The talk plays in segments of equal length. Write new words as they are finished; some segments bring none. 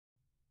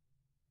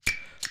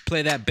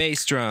Play that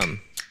bass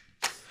drum.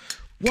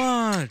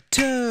 1,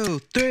 2,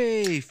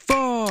 3,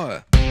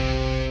 4.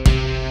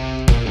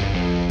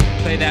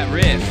 Play that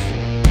riff.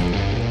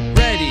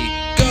 Ready,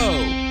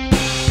 go.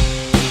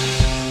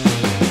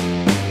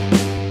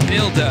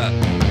 Build up.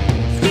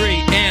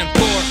 3 and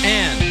 4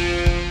 and.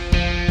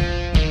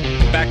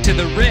 Back to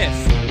the riff.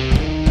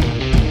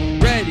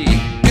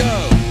 Ready,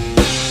 go.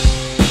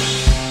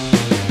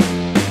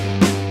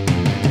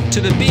 To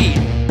the beat.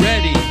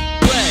 Ready,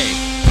 play.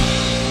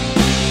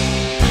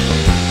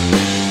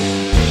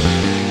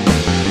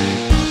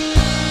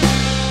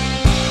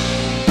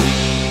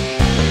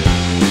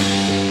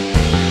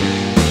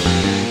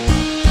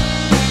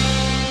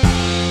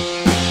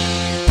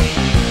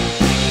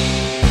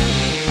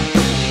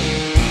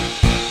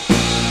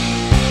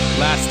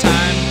 Last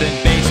time,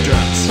 then bass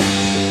drums.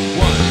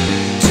 1,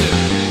 2,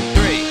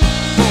 3,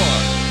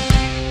 4.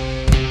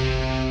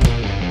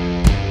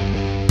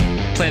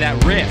 Play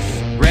that riff.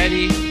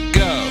 Ready,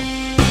 go.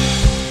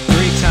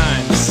 3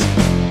 times.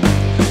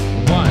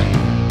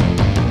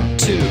 1,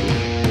 2.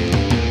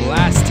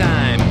 Last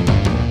time.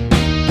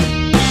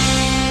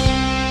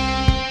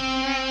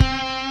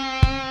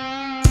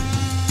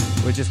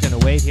 We're just gonna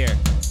wait here.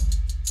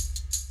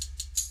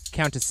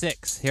 Count to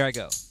 6. Here I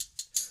go.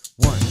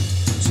 1,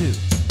 2,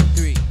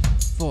 3,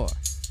 4,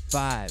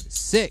 5,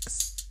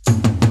 6. 1,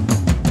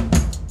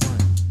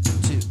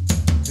 2,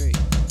 3,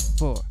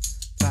 4,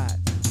 5,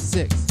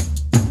 6.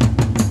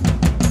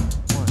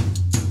 1,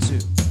 2,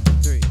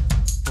 3,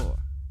 4,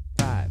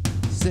 5,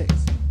 6.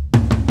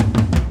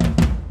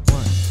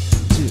 1,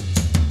 2,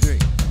 3,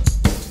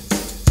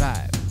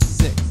 5,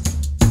 6.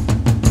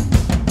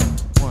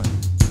 1,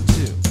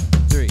 2,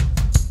 3,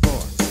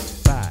 4,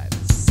 5,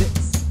 6.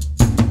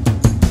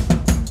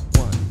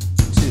 1,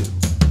 2,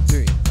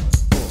 3,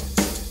 4,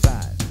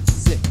 5,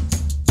 6.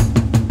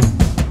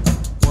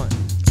 1,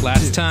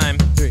 Last time,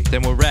 3,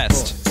 then we'll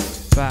rest.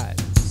 4, 5,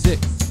 6.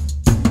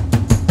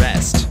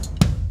 Rest.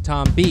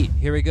 Tom beat.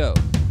 Here we go.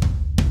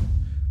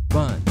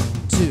 1,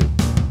 2,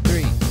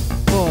 3,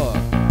 4.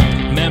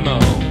 Memo.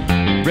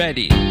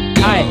 Ready,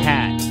 go.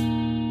 Hi-hat.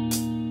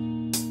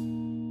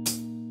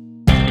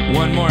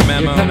 One more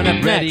memo. You're coming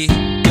up Ready,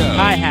 next. go.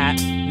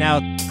 Hi-hat. Now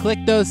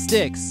click those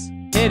sticks.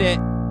 Hit it.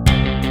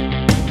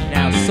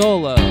 Now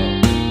solo.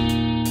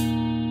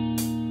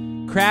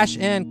 Crash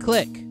and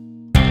click.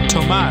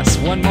 Tomas,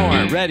 one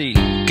more. Ready,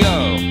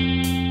 go.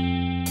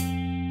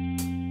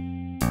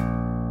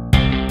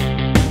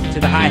 To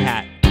the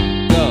hi-hat.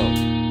 Go.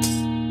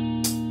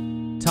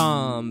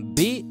 Tom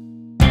beat.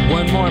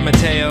 One more,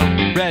 Mateo.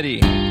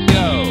 Ready,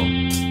 go.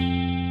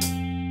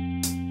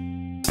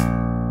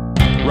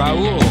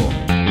 Raul.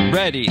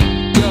 Ready,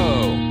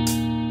 go.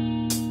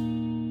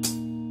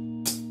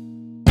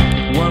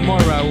 One more,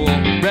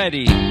 Raul.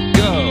 Ready,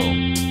 go.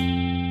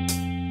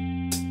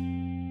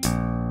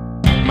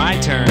 My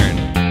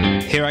turn.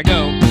 Here I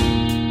go.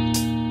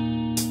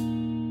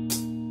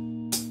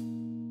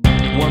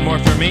 One more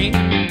for me.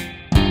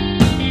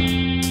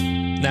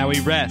 Now we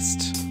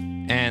rest.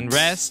 And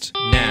rest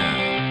now.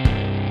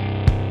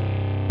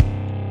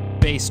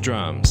 Bass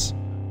drums.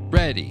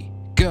 Ready,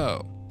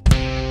 go.